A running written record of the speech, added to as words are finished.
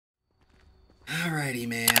Alrighty,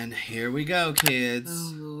 man. Here we go, kids.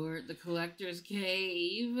 Oh, Lord. The Collector's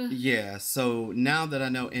Cave. Yeah, so now that I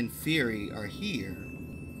know Inferi are here...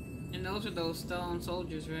 And those are those stone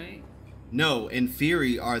soldiers, right? No,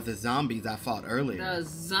 Inferi are the zombies I fought earlier. The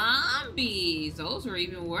zombies! Those were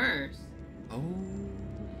even worse. Oh.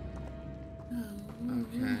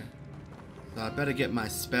 Okay. So I better get my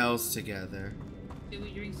spells together. Did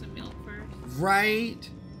we drink some milk first? Right?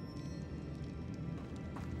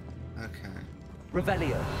 Okay.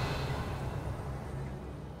 Revelio.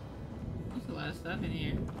 There's a lot of stuff in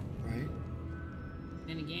here. Right?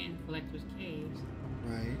 Then again, Collector's Caves.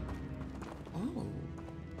 Right. Oh.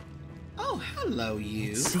 Oh, hello,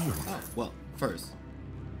 you. Oh, well, first.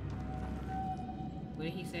 What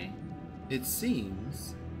did he say? It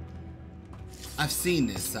seems... I've seen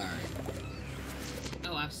this, sorry.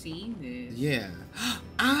 Oh, I've seen this. Yeah.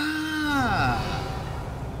 Ah!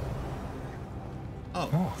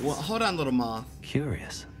 Oh, well, hold on, little moth.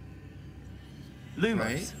 Curious. Lumos.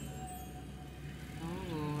 Right?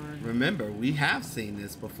 Oh, Lord. Remember, we have seen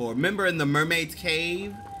this before. Remember in the mermaid's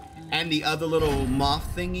cave? And the other little moth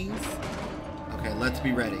thingies? Okay, let's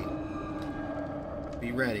be ready.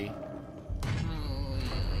 Be ready. Oh,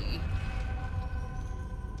 really?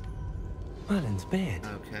 Merlin's beard.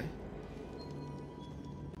 Okay.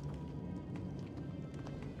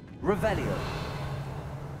 Revelio.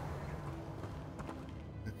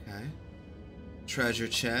 Okay. Treasure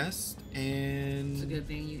chest and... It's a good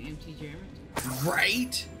thing you emptied your inventory.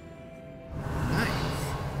 Right?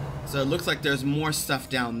 Nice. So it looks like there's more stuff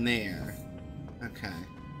down there. Okay.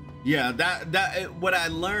 Yeah, what I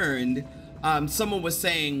learned, someone was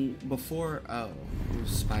saying before, oh, ooh,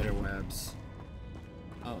 spider webs.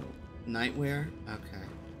 Oh, nightwear?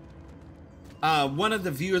 Okay. One of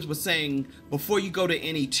the viewers was saying, before you go to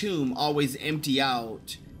any tomb, always empty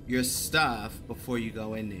out your stuff before you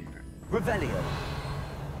go in there. Revelio.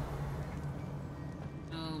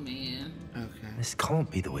 Oh, man. Okay. This can't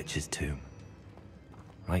be the witch's tomb.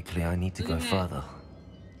 Likely I need to go further.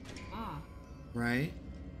 Ah, Right?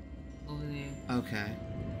 over there. Okay.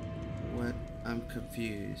 What? I'm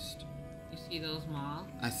confused. You see those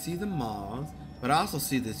moths? I see the moths, but I also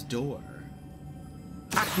see this door.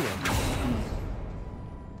 Accio.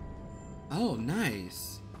 Oh,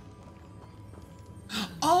 nice.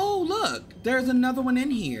 Oh, look! There's another one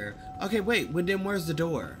in here. Okay, wait. Well, then where's the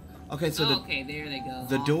door? Okay, so okay, there they go.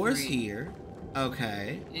 the all door's three. here.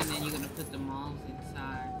 Okay. And then you're gonna put the moths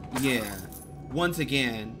inside. Yeah. Once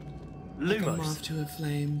again, like a Lumos. moth to a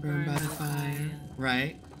flame, burned by the fire.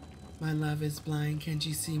 Right? My love is blind. Can't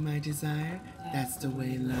you see my desire? That's the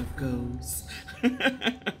way love goes.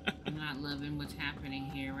 I'm not loving what's happening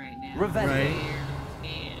here right now. Revelio. Right?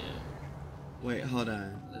 Yeah. Wait, hold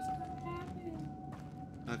on. What's happening?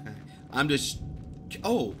 Okay. I'm just...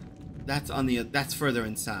 Oh, that's on the... That's further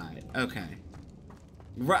inside. Okay.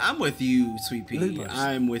 I'm with you, Sweetpea. Lumos.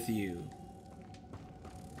 I'm with you.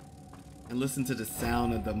 And listen to the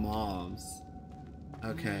sound of the mobs.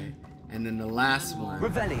 Okay. And then the last one.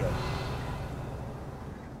 Revelio.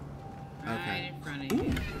 Right Okay. in front of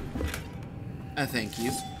you. Thank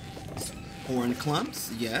you. Horn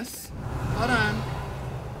clumps, yes. Hold on.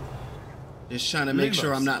 Just trying to make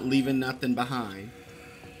sure I'm not leaving nothing behind.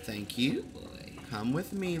 Thank you. Boy. Come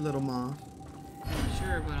with me, little moth. Not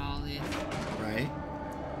sure about all this. Right?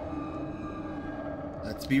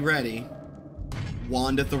 Let's be ready.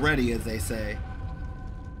 Wand at the ready, as they say.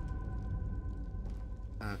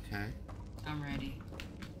 Okay. I'm ready.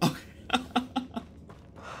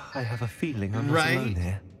 I have a feeling I'm not Right? alone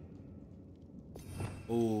here.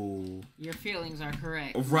 Ooh. Your feelings are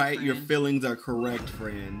correct. Right, your friend. feelings are correct,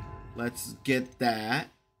 friend. Let's get that.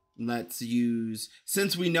 Let's use...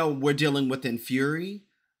 Since we know we're dealing with Inferi,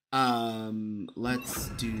 let's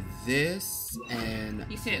do this and...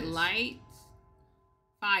 He said this. light,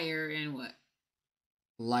 fire, and what?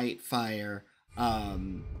 Light, fire.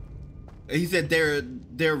 He said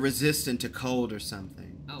they're resistant to cold or something.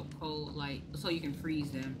 Oh, cold, light. So you can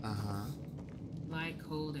freeze them. Uh-huh. Light,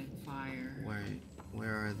 cold, and fire. Wait,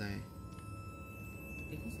 where are they?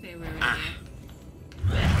 They can stay where they're Ah.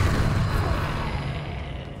 at.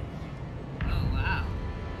 Oh, wow.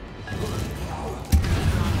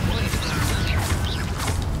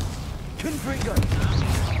 Confringo.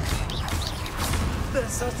 They're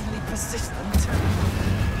certainly persistent.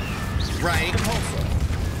 Right. Compulsor.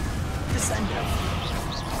 Descendo.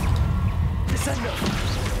 Descendo.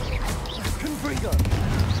 Confringo.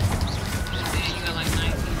 Man, you got like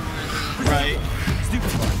 19 more of these. Right.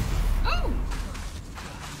 Stupefy. Oh!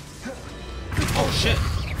 Oh, shit.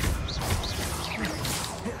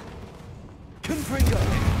 Confringo.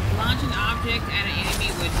 Launch an object at an enemy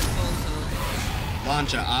with the pulsar.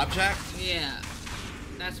 Launch an object? Yeah.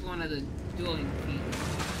 That's one of the dueling keys.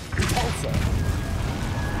 Repulsor.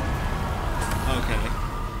 Okay.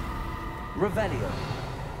 Revelio.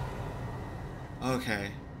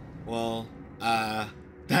 Okay. Well,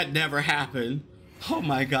 that never happened. Oh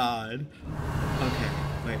my god. Okay,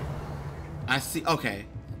 wait. I see. Okay.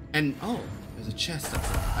 And, oh, there's a chest up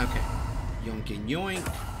there. Okay. Yoink and yoink.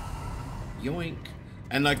 Yoink.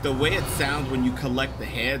 And, like, the way it sounds when you collect the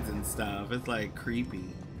heads and stuff, it's, like,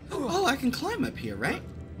 creepy. Oh, I can climb up here, right?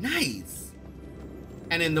 Nice.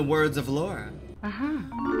 And in the words of Laura.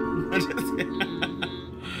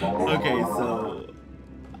 Okay, so,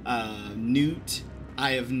 Newt.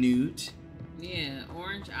 Eye of Newt. Yeah,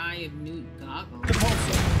 orange eye of Newt goggles.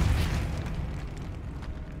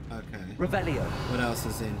 Okay. Revelio. What else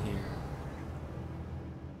is in here?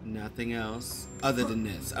 Nothing else other than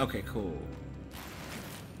this. Okay, cool.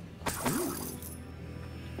 Ooh.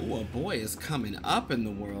 Ooh, a boy is coming up in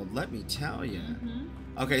the world, let me tell you.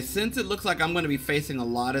 Okay, since it looks like I'm going to be facing a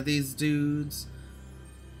lot of these dudes,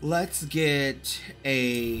 let's get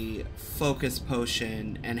a focus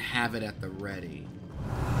potion and have it at the ready.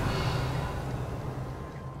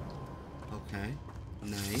 Okay,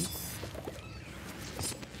 nice.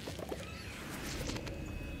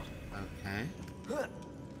 Okay.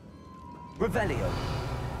 Revelio.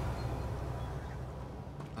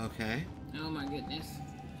 Okay. Oh my goodness.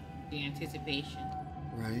 The anticipation.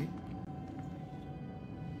 Right.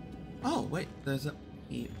 Oh, wait, there's a...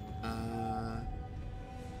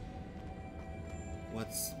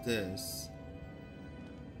 What's this?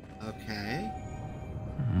 Okay.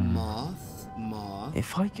 Moth.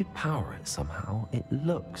 If I could power it somehow, it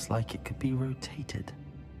looks like it could be rotated.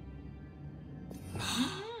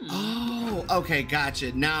 Oh, okay,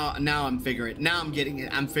 gotcha. Now I'm figuring. Now I'm getting it.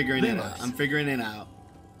 I'm figuring it out. I'm figuring it out.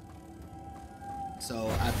 So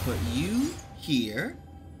I put you here.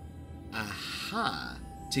 Aha.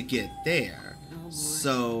 To get there. Oh, boy.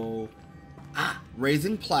 So,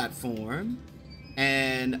 raising platform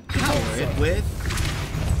and power it with.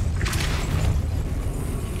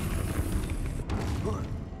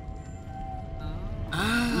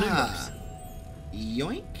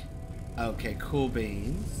 Yoink. Okay, cool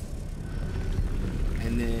beans.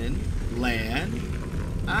 And then land.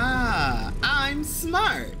 I'm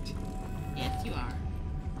smart. Yes, you are.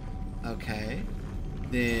 Okay.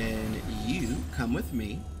 Then you come with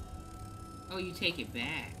me. Oh, you take it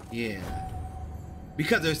back. Yeah.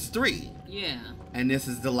 Because there's 3. Yeah. And this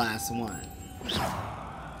is the last one.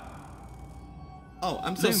 Oh,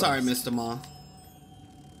 I'm so sorry, Mr. Moth.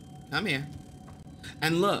 Come here.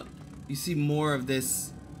 And look, you see more of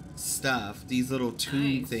this stuff, these little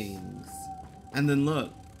tomb things. And then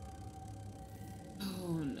look.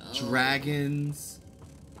 Oh no. Dragons,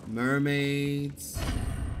 mermaids.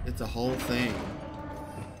 It's a whole thing.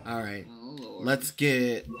 Alright. Oh Lord. Let's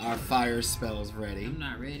get our fire spells ready. I'm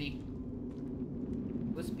not ready.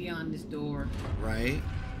 What's beyond this door? Right?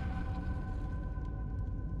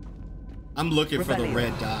 I'm looking for the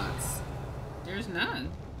red dots. There's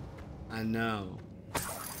none. I know.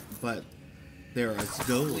 But there is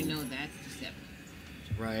gold. We know that's deceptive.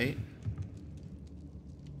 Right?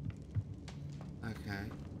 Okay.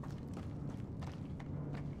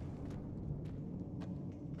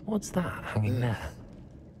 What's that hanging there?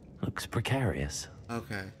 Looks precarious.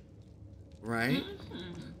 Okay. Right?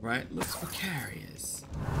 Right? Looks precarious.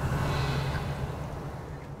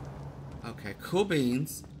 Okay, cool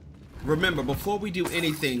beans. Remember, before we do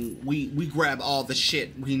anything, we grab all the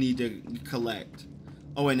shit we need to collect.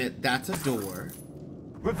 Oh, and that's a door.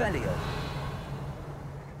 Revelio.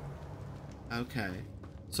 Okay.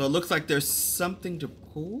 So it looks like there's something to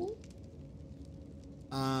pull?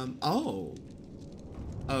 Oh.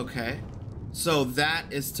 Okay. So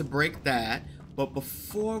that is to break that. But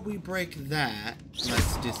before we break that,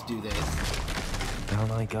 let's just do this.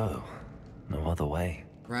 Down I go. No other way.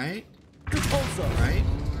 Right? Repulsor. Right?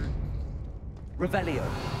 Revelio.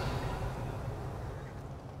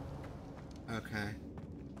 Okay.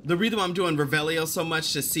 The reason why I'm doing Revelio so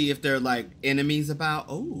much to see if there are like enemies about.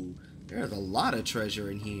 Oh, there's a lot of treasure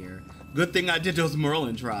in here. Good thing I did those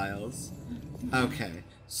Merlin trials. Okay,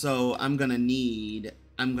 so I'm gonna need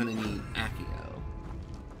Accio.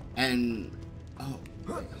 And oh,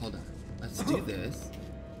 wait, hold on. Let's do this.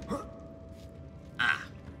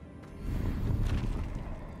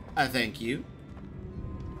 Thank you.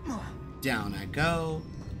 Down I go.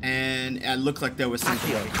 And it looks like there was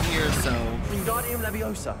something over here, so... Wingardium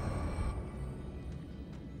Leviosa.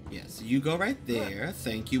 Yeah, so you go right there.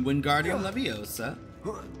 Thank you, Wingardium Leviosa.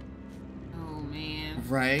 Oh, man.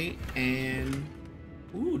 Right, and...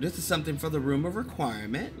 Ooh, this is something for the Room of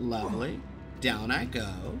Requirement. Lovely. down I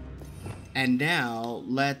go. And now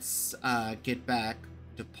let's get back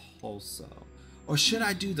to Pulso. Or should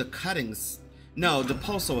I do the cuttings? No, the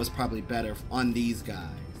Pulso is probably better on these guys.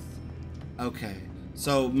 Okay.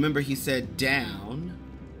 So remember he said down.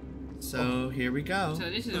 So here we go. So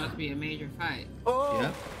this is about to be a major fight. Oh.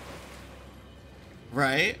 Yep.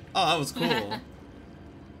 Right? Oh, that was cool.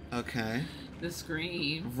 Okay. The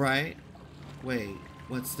scream. Right. Wait,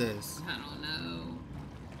 what's this? I don't know.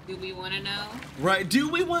 Do we want to know? Right, do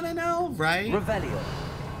we want to know? Right? Revelio.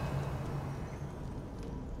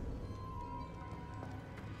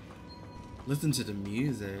 Listen to the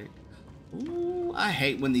music. Ooh, I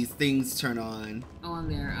hate when these things turn on. On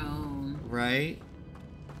their own. Right?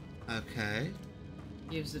 Okay.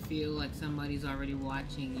 Gives the feel like somebody's already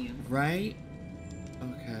watching you. Right?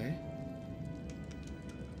 Okay.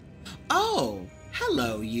 Oh!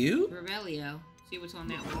 Hello, you! Revelio. See what's on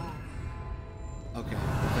that wall. Okay.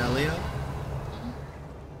 Revelio?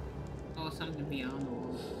 Oh, something beyond the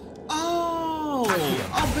wall. Oh!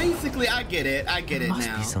 Oh, basically, I get it. I get There it must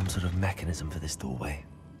now. be some sort of mechanism for this doorway.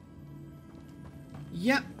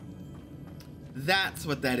 Yep. That's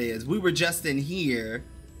what that is. We were just in here.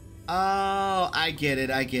 Oh, I get it.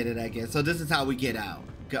 I get it. I get it. So this is how we get out.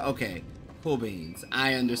 Okay. Cool beans.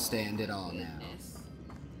 I understand it all now. Goodness.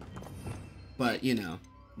 But, you know,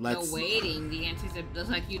 let's... The waiting, the anticipation, looks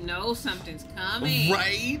like you know something's coming.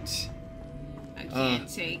 Right? I can't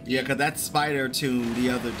take it. Yeah, because that spider tomb the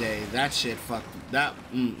other day, that shit fucked... That...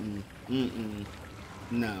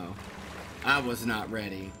 No. I was not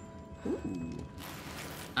ready. Ooh.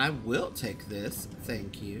 I will take this.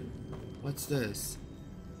 Thank you. What's this?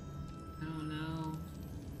 I don't know.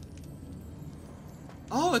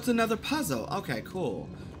 Oh, it's another puzzle. Okay, cool.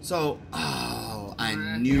 So, oh, I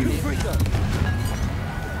knew Are it. you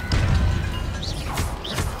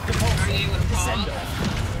able to pause?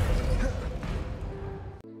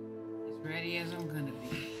 As ready as I'm gonna be.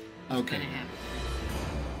 What's Okay. gonna happen?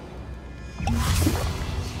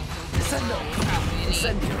 Descendo. How many?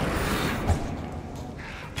 Incendio.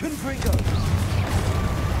 Confringo.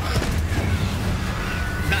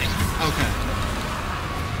 Nice. Okay.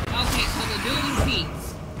 Okay, so the dueling feats.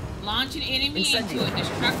 Launch an enemy Incendio. into a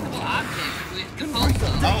destructible object with the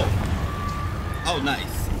pulsar. Oh. Oh,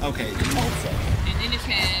 nice. Okay. Also. And then it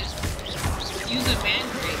says, use a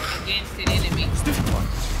mandrake against an enemy. Stupid one.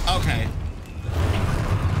 Okay.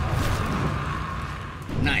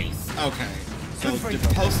 Nice. Okay. So,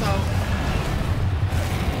 Deposo.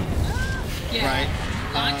 Yeah. Right.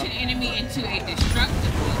 Launch an enemy into a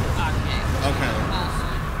destructible object. Okay. Also,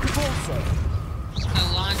 Also. so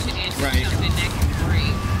launch it into Right. something that can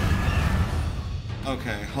break.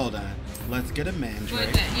 Okay, hold on. Let's get a But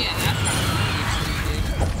mandrake. that, yeah, that's probably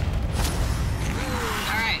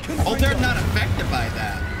Alright. Oh, they're not affected by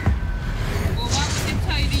that. Well, why would they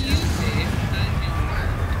tell you to use it if it doesn't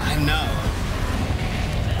work? I know.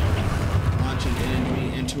 Launch an enemy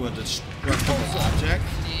into a destructible object.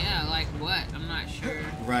 Yeah, like what? I'm not sure.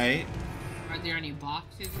 Right. Are there any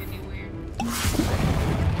boxes anywhere?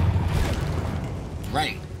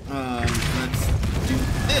 Right. Let's do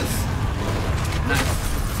this. Nice.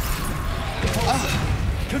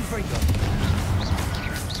 Confringo.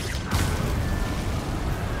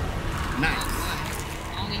 Nice. What?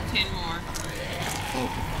 Only 10 more. Oh.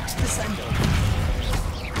 Descendo.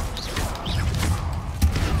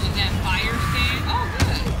 Is that fire stand? Oh,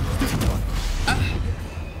 good.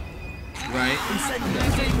 Right. Incendio.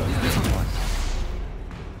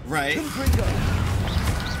 Right. Confringo.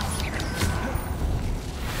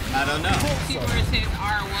 I don't know. See where it says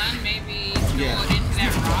R1? Maybe throw Yeah. it into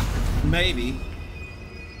that rock. Maybe.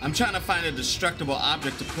 I'm trying to find a destructible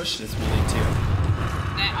object to push this one into.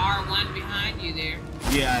 That R1 behind you there.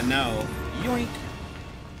 Yeah, I know. Yoink.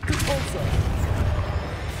 Also.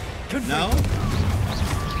 No?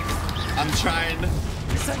 I'm trying.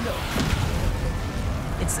 Descendo.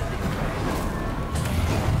 Incendio.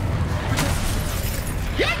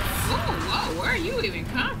 Yes! Whoa, whoa, where you even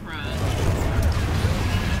come from?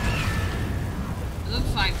 It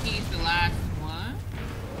looks like he's the last one.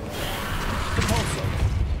 Also.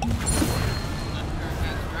 Not sure if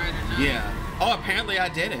that's right or not. Yeah. Oh, apparently I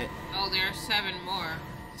did it. Oh, there's 7 more.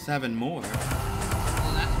 7 more.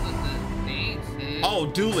 Well, that's what the thing said. Oh,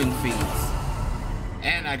 dueling feats.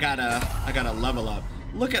 And I gotta level up.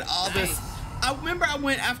 Look at all this. Nice. I remember I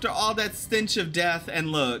went after all that stench of death,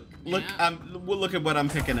 and look, Yeah. look at what I'm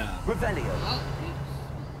picking up. Revelio. Well,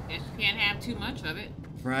 guess you can't have too much of it.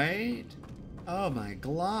 Right? Oh my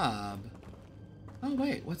glob. Oh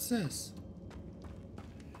wait, what's this?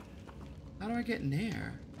 How do I get in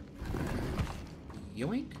there?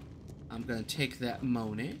 Yoink? I'm gonna take that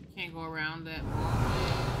moment. Can't go around that wall.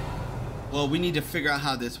 Well, we need to figure out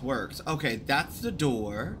how this works. Okay, that's the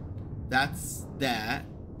door. That's that.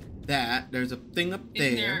 There's a thing up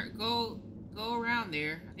Isn't there. Go around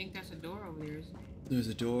there. I think that's a door over there, isn't it? There's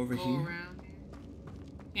a door over Go here. around there.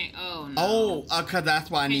 Can't, oh no. Oh, cause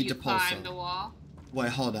that's why I need to pull climb some. the wall? Wait,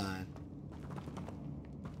 hold on.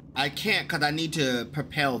 I can't cause I need to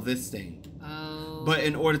propel this thing. Oh. But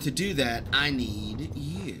in order to do that, I need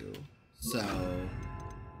you. So.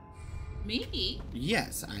 Me?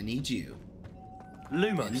 Yes, I need you.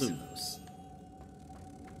 Lumos. And Lumos.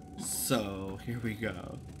 So, here we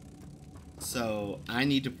go. So, I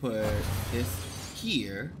need to put this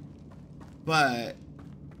here. But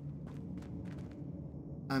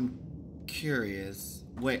I'm curious.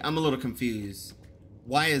 Wait, I'm a little confused.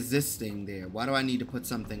 Why is this thing there? Why do I need to put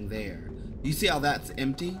something there? You see how that's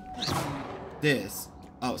empty? This.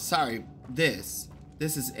 Oh, sorry. This.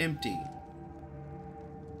 This is empty.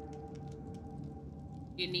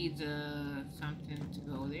 It needs something to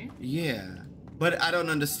go there. Yeah. But I don't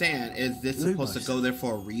understand. Is this supposed to go there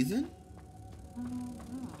for a reason?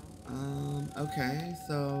 Okay,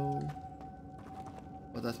 so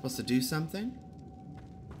was I supposed to do something?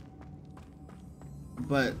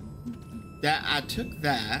 But that I took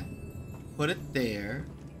that, put it there,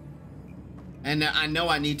 and I know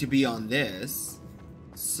I need to be on this,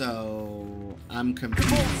 so I'm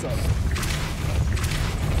confused.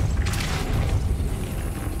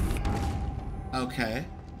 Okay.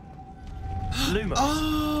 Lumos.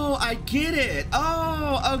 Oh, I get it.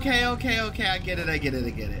 Oh, okay. I get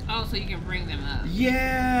it. Oh, so you can bring them up.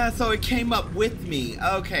 Yeah, so it came up with me.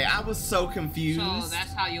 Okay, I was so confused. So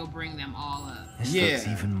that's how you'll bring them all up. This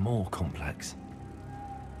looks even more complex.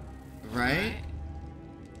 Right?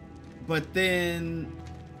 But then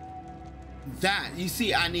that, you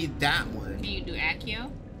see, I need that one. Can you do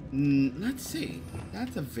Accio? Let's see.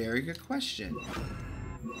 That's a very good question.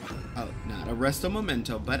 Oh, not Arresto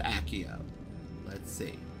Memento, but Accio. Let's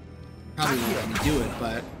see. Probably won't let me do it,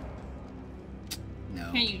 but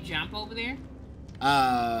no. Can you jump over there?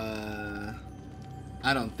 I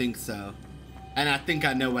don't think so. And I think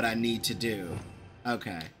I know what I need to do.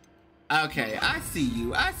 Okay. Okay, I see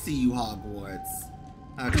you, Hogwarts.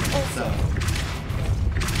 Okay, so.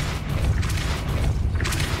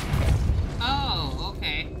 Oh,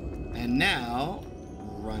 okay. And now,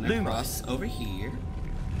 run across over here.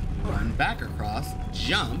 Run back across,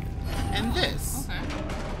 jump, and this. Okay.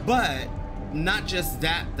 But not just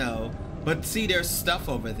that though, but see there's stuff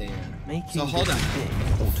over there. So hold on.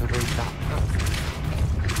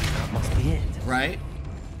 That must be it. Right?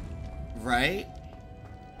 Right?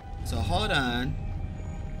 So hold on.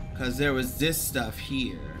 Cause there was this stuff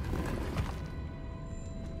here.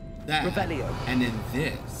 That. Revelio. And then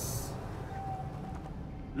this.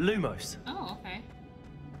 Lumos. Oh, okay.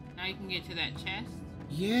 Now you can get to that chest.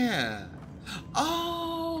 Yeah.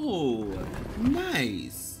 Oh,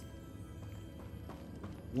 nice.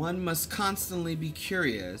 One must constantly be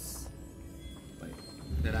curious. Wait,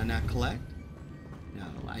 did I not collect? No,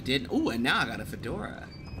 I didn't. Oh, and now I got a fedora.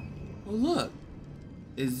 Oh, look.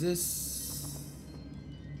 Is this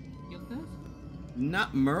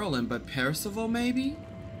not Merlin, but Percival, maybe?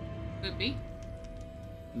 Could be.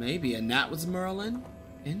 Maybe, and that was Merlin?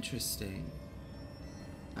 Interesting.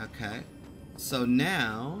 Okay. So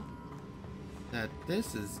now that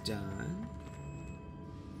this is done,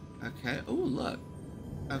 okay. Oh, look.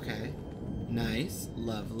 Okay. Nice.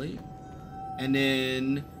 Lovely. And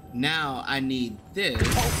then now I need this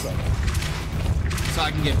so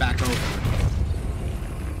I can get back over.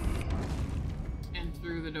 And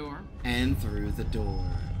through the door. And through the door.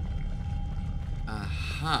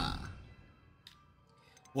 Aha.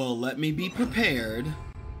 Well, let me be prepared.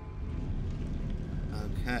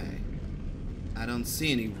 Okay. I don't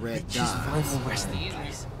see any red Witch's final dots. resting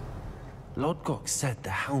place. Lodgok said the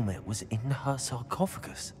helmet was in her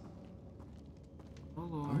sarcophagus. Oh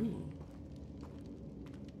Lord. Ooh.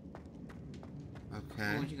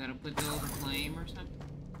 Okay. What, you gotta put those in flame or something?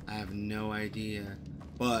 I have no idea.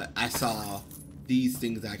 But I saw these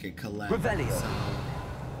things I could collect. Revelio. So.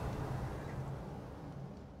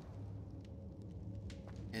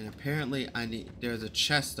 And apparently there's a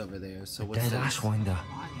chest over there. So what's Dead this? Ashwinder.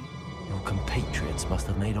 Your compatriots must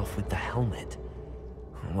have made off with the helmet.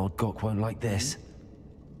 Lodgok won't like this.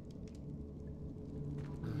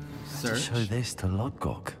 To Search. show this to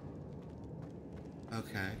Lodgok.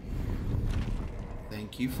 Okay.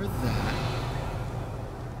 Thank you for that.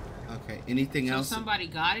 Okay, anything So else? somebody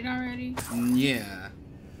got it already? Yeah.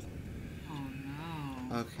 Oh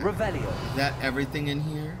no. Okay. Revelio. Is that everything in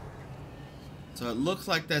here? So it looks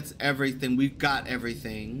like that's everything. We've got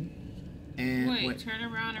everything. And wait, turn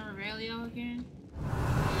around and Revelio again?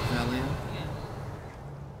 Revelio? Yeah.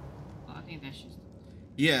 Oh, I think that's just...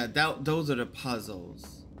 Yeah, those are the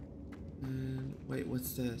puzzles. Wait,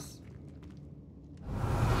 what's this?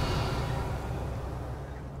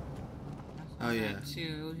 Oh yeah.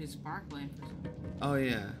 Too. It's sparkling for something. Oh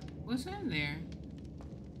yeah. What's in there?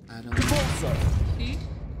 I don't know. Convulso. See?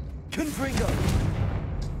 Confringo.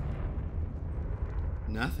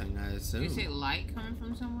 Nothing, I assume. You say light coming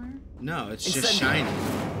from somewhere? No, it's just Incendio. shining.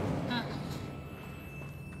 Huh.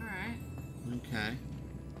 Alright. Okay.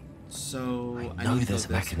 So I know need to there's a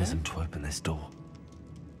go this mechanism way? to open this door.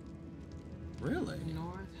 Really?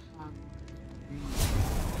 North Hogwarts.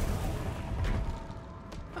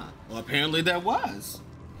 Huh. Well, apparently there was.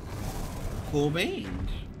 Cool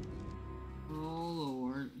beans. Oh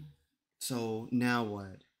Lord. So now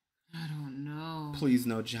what? I don't know. Please,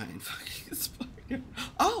 no giant fucking spider.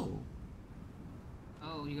 Oh.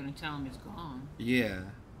 Oh, you're gonna tell him it's gone. Yeah.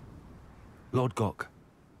 Lord Gok,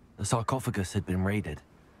 the sarcophagus had been raided.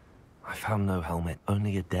 I found no helmet,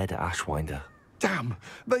 only a dead Ashwinder. Damn,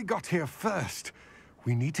 they got here first.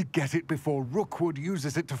 We need to get it before Rookwood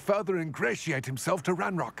uses it to further ingratiate himself to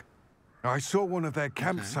Ranrock. I saw one of their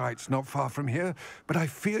campsites not far from here, but I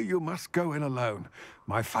fear you must go in alone.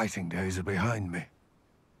 My fighting days are behind me.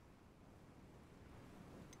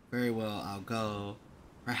 Very well, I'll go.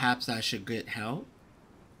 Perhaps I should get help?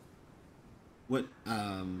 What,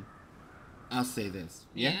 I'll say this.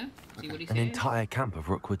 Yeah? See what he An says? entire camp of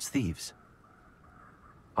Rookwood's thieves.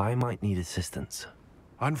 I might need assistance.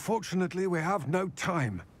 Unfortunately, we have no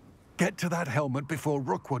time. Get to that helmet before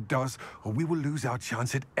Rookwood does, or we will lose our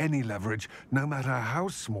chance at any leverage, no matter how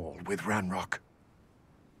small, with Ranrock.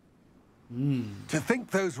 To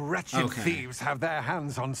think those wretched thieves have their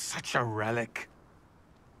hands on such a relic.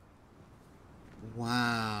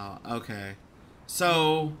 Wow. Okay.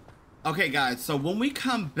 So, okay, guys. So when we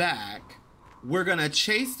come back, we're gonna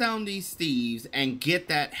chase down these thieves and get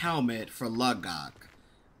that helmet for Lugok,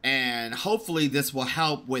 and hopefully this will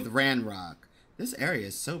help with Ranrock. This area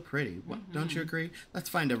is so pretty. What, don't you agree? Let's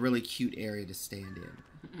find a really cute area to stand in.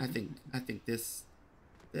 I think this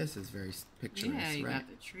is very picturesque. Yeah, you right? got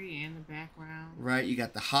the tree and the background. Right. You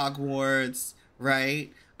got the Hogwarts.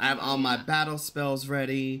 Right. I have all my battle spells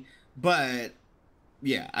ready, but.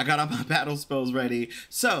 Yeah, I got all my battle spells ready.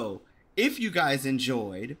 So, if you guys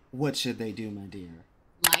enjoyed, what should they do, my dear?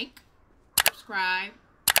 Like, subscribe,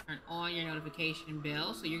 turn on your notification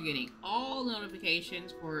bell so you're getting all the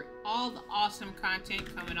notifications for all the awesome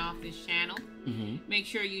content coming off this channel. Make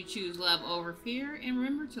sure you choose love over fear, and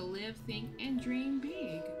remember to live, think, and dream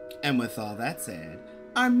big. And with all that said,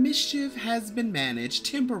 our mischief has been managed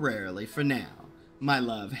temporarily for now. My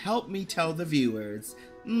love, help me tell the viewers,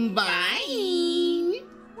 bye.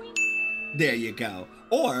 There you go.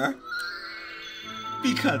 Or,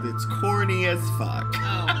 because it's corny as fuck.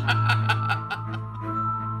 Oh.